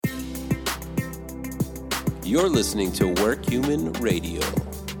You're listening to Work Human Radio.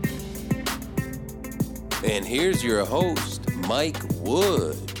 And here's your host, Mike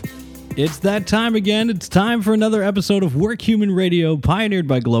Wood. It's that time again. It's time for another episode of Work Human Radio, pioneered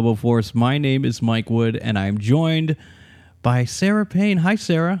by Global Force. My name is Mike Wood, and I'm joined by Sarah Payne. Hi,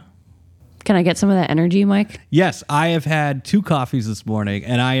 Sarah. Can I get some of that energy, Mike? Yes, I have had 2 coffees this morning,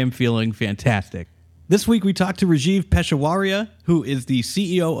 and I am feeling fantastic. This week, we talked to Rajiv Peshawariya, who is the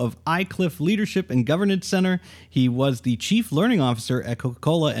CEO of iCliff Leadership and Governance Center. He was the Chief Learning Officer at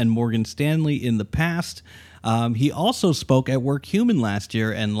Coca-Cola and Morgan Stanley in the past. He also spoke at Work Human last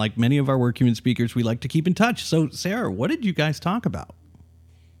year, and like many of our Work Human speakers, we like to keep in touch. So, Sarah, what did you guys talk about?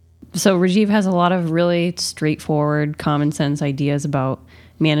 So Rajiv has a lot of really straightforward, common sense ideas about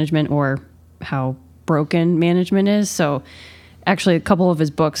management or how broken management is. So actually a couple of his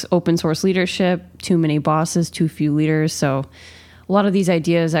books, Open Source Leadership, Too Many Bosses, Too Few Leaders. So a lot of these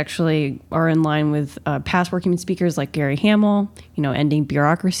ideas actually are in line with past Work Human speakers like Gary Hamel, ending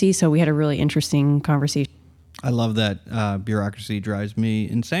bureaucracy. So we had a really interesting conversation. I love that bureaucracy drives me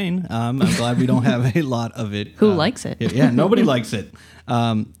insane. I'm glad we don't have a lot of it. Who likes it? Yeah, nobody likes it.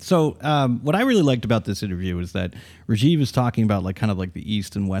 So what I really liked about this interview is that Rajiv is talking about kind of the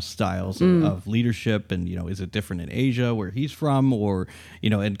East and West styles of leadership, and is it different in Asia where he's from, or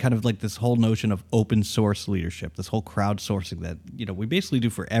and kind of this whole notion of open source leadership, this whole crowdsourcing that we basically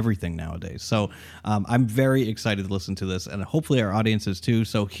do for everything nowadays. So I'm very excited to listen to this, and hopefully our audience is too.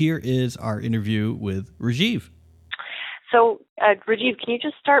 So here is our interview with Rajiv. So, Rajiv, can you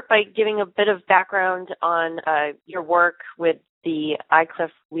just start by giving a bit of background on your work with the iCliff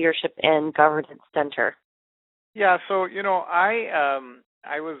Leadership and Governance Center? Yeah, so,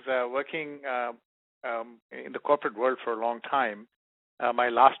 I was working in the corporate world for a long time. My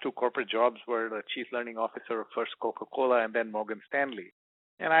last 2 corporate jobs were the Chief Learning Officer of first Coca-Cola and then Morgan Stanley.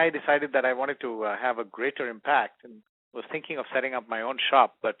 And I decided that I wanted to have a greater impact and was thinking of setting up my own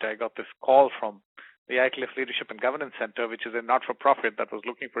shop, but I got this call from the iCliff Leadership and Governance Center, which is a not-for-profit that was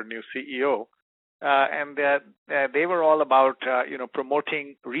looking for a new CEO. And they were all about,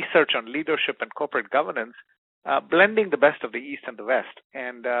 promoting research on leadership and corporate governance, blending the best of the East and the West,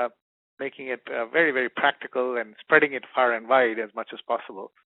 and making it very, very practical and spreading it far and wide as much as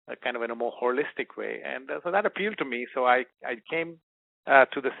possible, kind of in a more holistic way. And so that appealed to me. So I came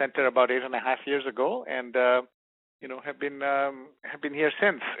to the center about 8.5 years ago, and have been here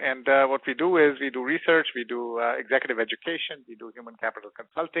since. And what we do is we do research, we do executive education, we do human capital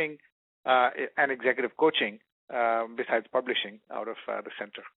consulting, and executive coaching, besides publishing out of the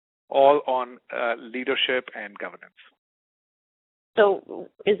center, all on leadership and governance. So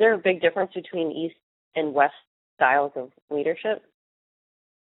is there a big difference between East and West styles of leadership?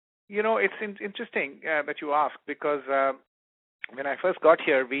 It's interesting that you ask, because when I first got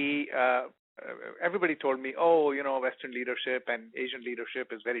here, everybody told me, Western leadership and Asian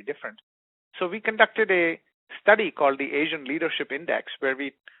leadership is very different. So we conducted a study called the Asian Leadership Index, where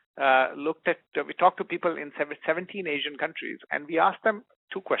we talked to people in 17 Asian countries, and we asked them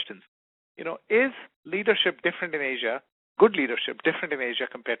 2 questions. Is leadership different in Asia, good leadership different in Asia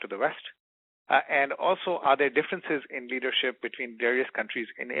compared to the West? And also, are there differences in leadership between various countries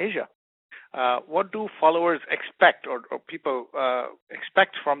in Asia? What do followers expect, or people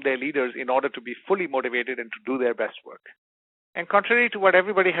expect from their leaders in order to be fully motivated and to do their best work? And contrary to what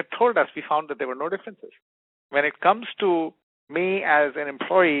everybody had told us, we found that there were no differences. When it comes to me as an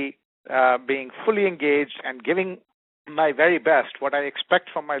employee being fully engaged and giving my very best, what I expect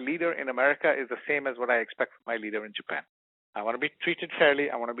from my leader in America is the same as what I expect from my leader in Japan. I want to be treated fairly.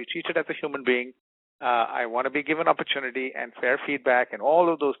 I want to be treated as a human being. I want to be given opportunity and fair feedback, and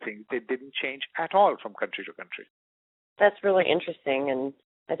all of those things. They didn't change at all from country to country. That's really interesting, and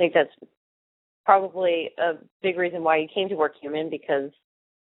I think that's probably a big reason why you came to Work Human, because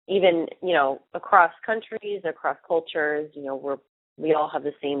even, across countries, across cultures, we all have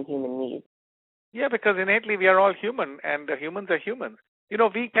the same human needs. Yeah, because innately we are all human, and humans are humans.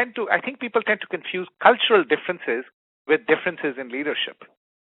 I think people tend to confuse cultural differences with differences in leadership.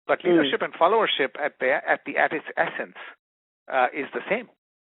 But leadership and followership at its essence is the same.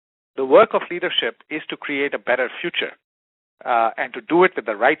 The work of leadership is to create a better future and to do it with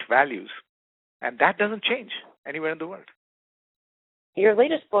the right values. And that doesn't change anywhere in the world. Your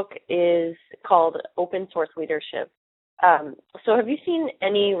latest book is called Open Source Leadership. So have you seen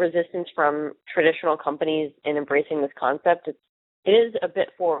any resistance from traditional companies in embracing this concept? It is a bit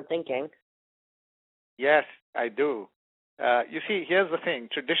forward-thinking. Yes, I do. You see, here's the thing.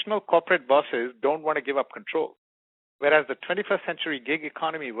 Traditional corporate bosses don't want to give up control, whereas the 21st century gig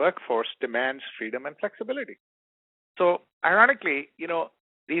economy workforce demands freedom and flexibility. So, ironically,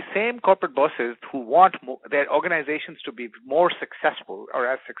 these same corporate bosses who want their organizations to be more successful or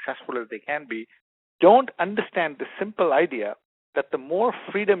as successful as they can be don't understand the simple idea that the more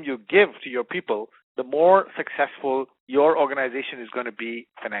freedom you give to your people, the more successful your organization is going to be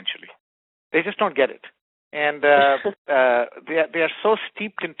financially. They just don't get it. And they are so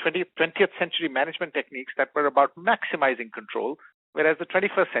steeped in 20th century management techniques that were about maximizing control, whereas the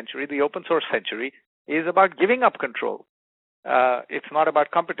 21st century, the open source century, is about giving up control. It's not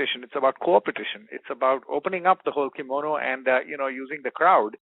about competition. It's about cooperation. It's about opening up the whole kimono and, using the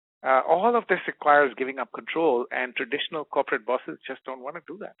crowd. All of this requires giving up control, and traditional corporate bosses just don't want to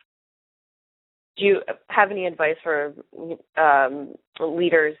do that. Do you have any advice for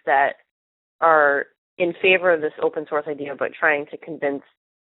leaders that are in favor of this open source idea, but trying to convince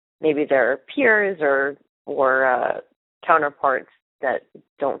maybe their peers or counterparts that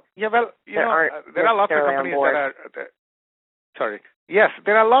don't? Yeah, well, there are lots of companies that are. Yes,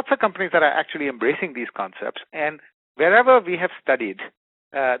 there are lots of companies that are actually embracing these concepts, and wherever we have studied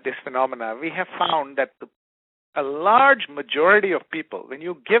this phenomena, we have found that a large majority of people, when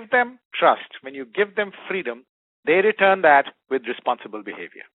you give them trust, when you give them freedom, they return that with responsible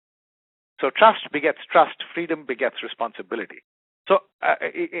behavior. So trust begets trust, freedom begets responsibility. So,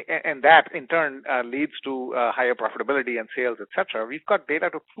 and that in turn leads to higher profitability and sales, etc. We've got data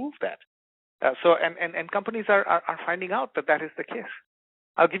to prove that. And companies are finding out that is the case.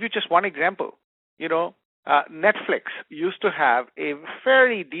 I'll give you just one example. Netflix used to have a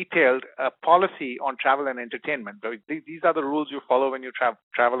very detailed policy on travel and entertainment. These are the rules you follow when you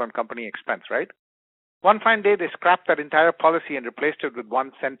travel on company expense, right? One fine day, they scrapped that entire policy and replaced it with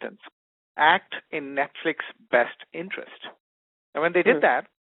one sentence: act in Netflix's best interest. And when they did that,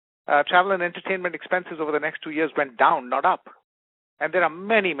 travel and entertainment expenses over the next 2 years went down, not up. And there are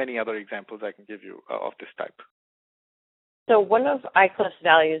many, many other examples I can give you of this type. So one of iCliff's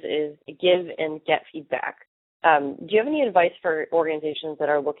values is give and get feedback. Do you have any advice for organizations that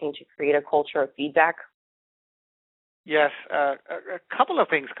are looking to create a culture of feedback? Yes, a couple of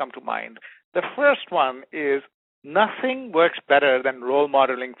things come to mind. The first one is nothing works better than role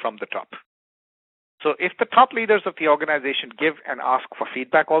modeling from the top. So if the top leaders of the organization give and ask for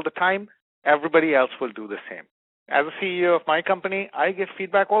feedback all the time, everybody else will do the same. As a CEO of my company, I give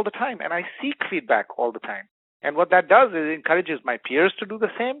feedback all the time, and I seek feedback all the time. And what that does is it encourages my peers to do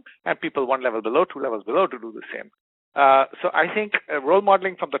the same, and people 1 level below, 2 levels below to do the same. So I think role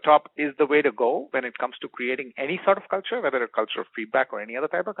modeling from the top is the way to go when it comes to creating any sort of culture, whether a culture of feedback or any other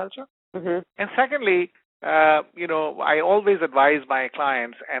type of culture. Mm-hmm. And secondly, I always advise my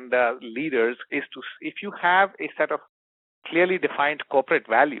clients and leaders is to, if you have a set of clearly defined corporate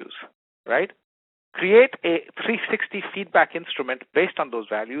values, right? Create a 360 feedback instrument based on those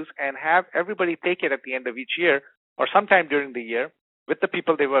values and have everybody take it at the end of each year or sometime during the year with the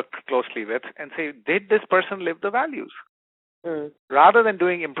people they work closely with and say, did this person live the values? Rather than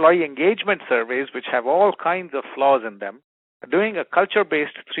doing employee engagement surveys, which have all kinds of flaws in them, doing a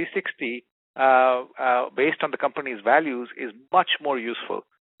culture-based 360 based on the company's values is much more useful.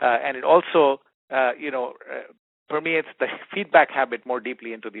 And it also, permeates the feedback habit more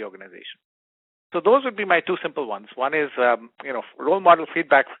deeply into the organization. So those would be my two simple ones. One is, role model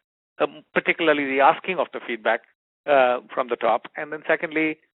feedback, particularly the asking of the feedback from the top. And then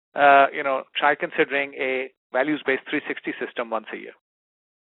secondly, try considering a values-based 360 system once a year.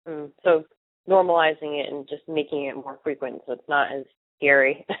 So normalizing it and just making it more frequent so it's not as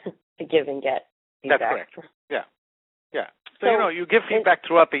scary to give and get feedback. That's correct. Yeah. So you give feedback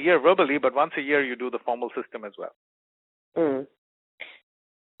throughout the year verbally, but once a year you do the formal system as well.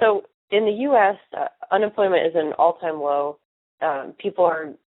 So in the U.S., unemployment is at an all-time low. People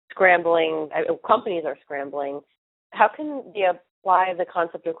are scrambling. Companies are scrambling. How can they apply the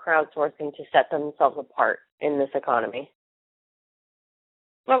concept of crowdsourcing to set themselves apart in this economy?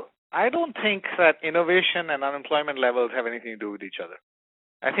 Well, I don't think that innovation and unemployment levels have anything to do with each other.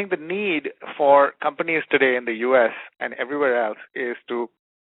 I think the need for companies today in the U.S. and everywhere else is to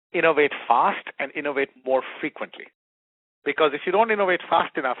innovate fast and innovate more frequently. Because if you don't innovate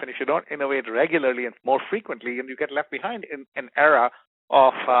fast enough and if you don't innovate regularly and more frequently, and you get left behind in an era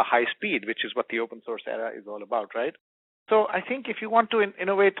of high speed, which is what the open source era is all about, right? So I think if you want to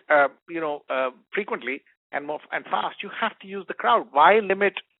innovate, frequently and more and fast, you have to use the crowd. Why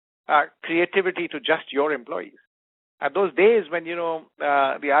limit creativity to just your employees? At those days when,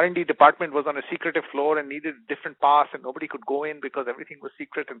 the R&D department was on a secretive floor and needed a different pass and nobody could go in because everything was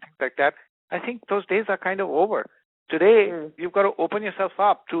secret and things like that, I think those days are kind of over. Today, you've got to open yourself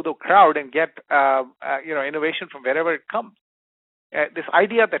up to the crowd and get, innovation from wherever it comes. This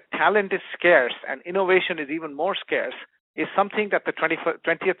idea that talent is scarce and innovation is even more scarce, is something that the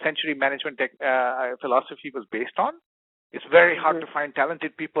 20th century management philosophy was based on. It's very hard to find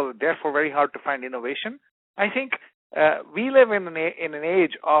talented people, therefore very hard to find innovation. I think we live in an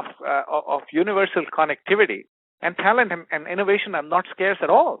age of universal connectivity, and talent and innovation are not scarce at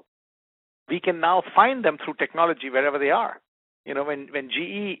all. We can now find them through technology wherever they are. You know, when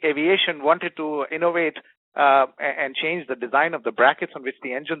GE Aviation wanted to innovate and change the design of the brackets on which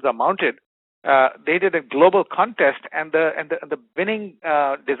the engines are mounted, they did a global contest, and the winning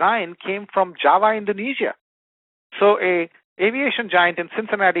design came from Java, Indonesia. So a aviation giant in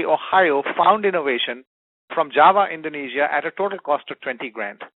Cincinnati, Ohio, found innovation from Java, Indonesia, at a total cost of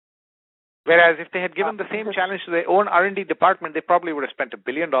 $20,000. Whereas if they had given the same challenge to their own R&D department, they probably would have spent $1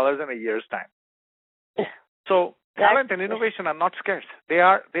 billion in a year's time. So talent and innovation are not scarce. They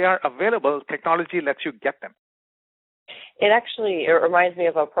are available. Technology lets you get them. It reminds me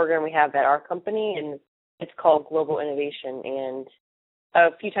of a program we have at our company, and it's called Global Innovation. And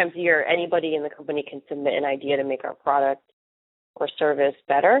a few times a year, anybody in the company can submit an idea to make our product or service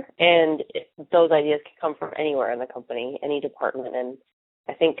better. And those ideas can come from anywhere in the company, any department. And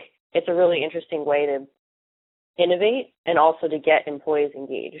I think it's a really interesting way to innovate and also to get employees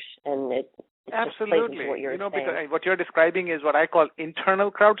engaged. And it absolutely, just what you're saying. Because what you're describing is what I call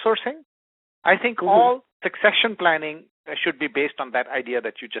internal crowdsourcing. I think all succession planning should be based on that idea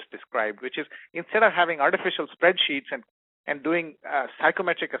that you just described, which is instead of having artificial spreadsheets and doing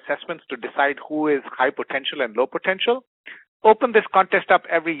psychometric assessments to decide who is high potential and low potential, open this contest up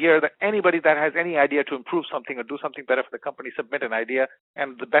every year that anybody that has any idea to improve something or do something better for the company, submit an idea,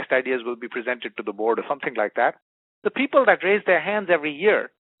 and the best ideas will be presented to the board or something like that. The people that raise their hands every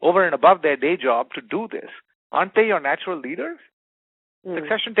year over and above their day job to do this, aren't they your natural leaders?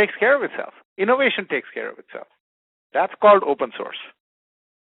 Succession takes care of itself. Innovation takes care of itself. That's called open source.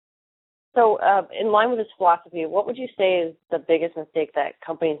 So in line with this philosophy, what would you say is the biggest mistake that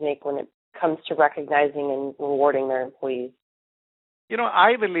companies make when it comes to recognizing and rewarding their employees? You know,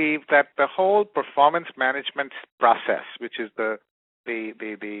 I believe that the whole performance management process, which is the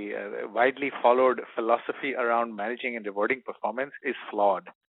widely followed philosophy around managing and rewarding performance, is flawed.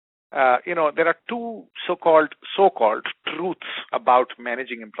 There are two so-called truths about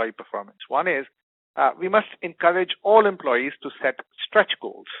managing employee performance. One is we must encourage all employees to set stretch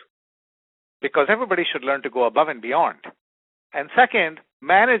goals, because everybody should learn to go above and beyond. And second,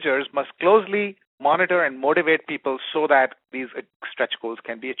 managers must closely monitor and motivate people so that these stretch goals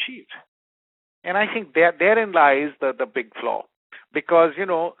can be achieved. And I think therein lies the big flaw. Because,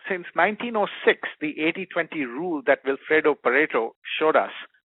 since 1906, the 80-20 rule that Vilfredo Pareto showed us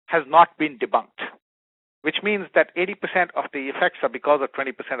has not been debunked, which means that 80% of the effects are because of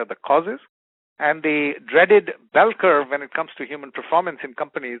 20% of the causes. And the dreaded bell curve when it comes to human performance in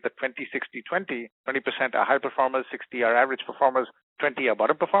companies, the 20-60-20, 20% are high performers, 60 are average performers, 20 are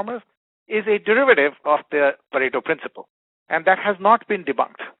bottom performers, is a derivative of the Pareto principle. And that has not been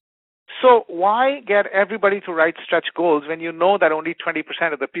debunked. So why get everybody to write stretch goals when you know that only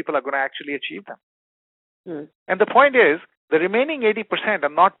 20% of the people are going to actually achieve them? And the point is, the remaining 80% are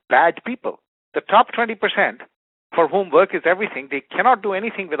not bad people. The top 20%, for whom work is everything, they cannot do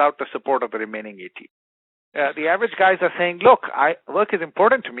anything without the support of the remaining 80. The average guys are saying, look, work is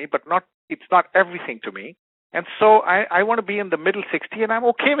important to me, but it's not everything to me. And so I want to be in the middle 60, and I'm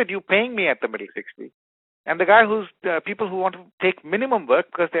okay with you paying me at the middle 60. And the guy people who want to take minimum work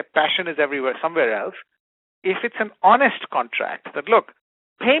because their passion is somewhere else, if it's an honest contract that, look,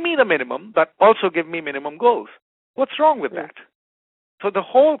 pay me the minimum, but also give me minimum goals. What's wrong with that? So the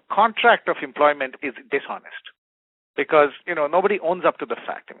whole contract of employment is dishonest because, nobody owns up to the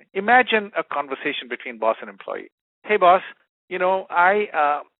fact. Imagine a conversation between boss and employee. Hey, boss,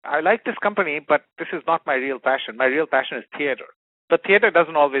 I like this company, but this is not my real passion. My real passion is theater. The theater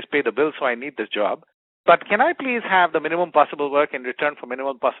doesn't always pay the bills, so I need this job. But can I please have the minimum possible work in return for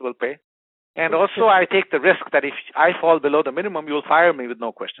minimum possible pay? And also, I take the risk that if I fall below the minimum, you'll fire me with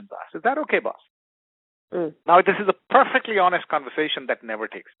no questions asked. Is that okay, boss? Now, this is a perfectly honest conversation that never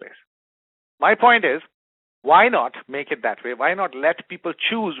takes place. My point is, why not make it that way? Why not let people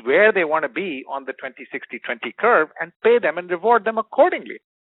choose where they want to be on the 20-60-20 curve and pay them and reward them accordingly?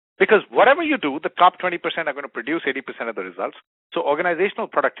 Because whatever you do, the top 20% are going to produce 80% of the results. So organizational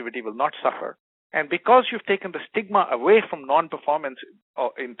productivity will not suffer. And because you've taken the stigma away from non-performance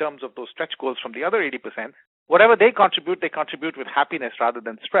in terms of those stretch goals from the other 80%, whatever they contribute with happiness rather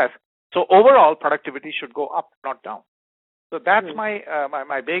than stress. So overall, productivity should go up, not down. So that's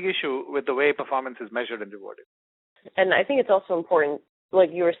my big issue with the way performance is measured and rewarded. And I think it's also important, like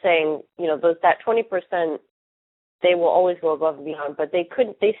you were saying, that 20%, they will always go above and beyond, but they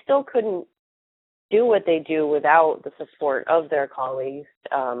still couldn't do what they do without the support of their colleagues.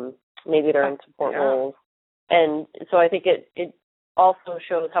 Maybe they're in support roles. And so I think it also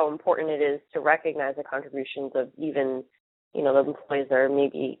shows how important it is to recognize the contributions of even, the employees that are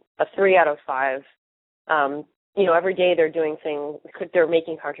maybe a 3 out of 5. Every day they're doing things, they're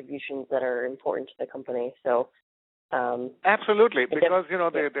making contributions that are important to the company. So absolutely, because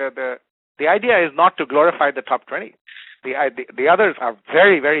the idea is not to glorify the top 20. The others are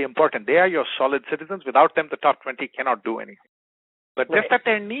very, very important. They are your solid citizens. Without them, the top 20 cannot do anything. But just that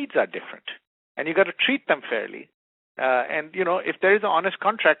their needs are different, and you got to treat them fairly. And if there is an honest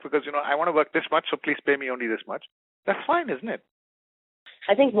contract, because I want to work this much, so please pay me only this much. That's fine, isn't it?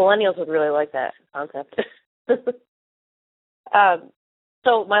 I think millennials would really like that concept.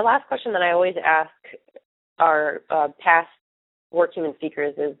 So my last question that I always ask our past work human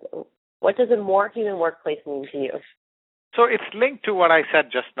speakers is, what does a more human workplace mean to you? So it's linked to what I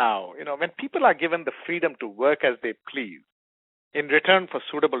said just now. When people are given the freedom to work as they please in return for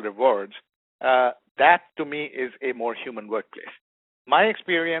suitable rewards, that to me is a more human workplace. My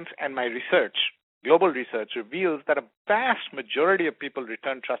experience and my research, global research, reveals that a vast majority of people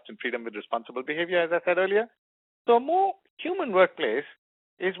return trust and freedom with responsible behavior, as I said earlier. So a more human workplace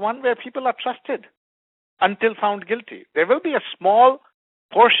is one where people are trusted until found guilty. There will be a small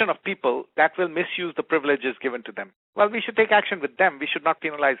portion of people that will misuse the privileges given to them. Well, we should take action with them. We should not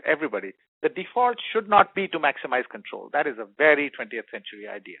penalize everybody. The default should not be to maximize control. That is a very 20th century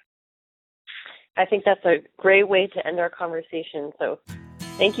idea. I think that's a great way to end our conversation. So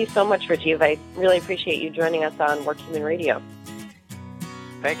thank you so much, Rajiv. I really appreciate you joining us on Work Human Radio.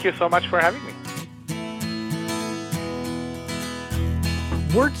 Thank you so much for having me.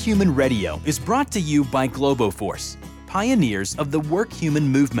 Work Human Radio is brought to you by Globoforce, pioneers of the Work Human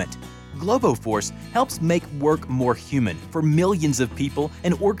movement. Globoforce helps make work more human for millions of people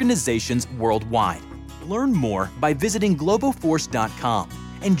and organizations worldwide. Learn more by visiting globoforce.com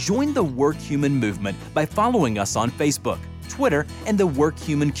and join the Work Human movement by following us on Facebook, Twitter, and the Work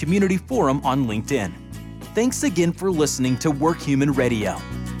Human Community Forum on LinkedIn. Thanks again for listening to Work Human Radio.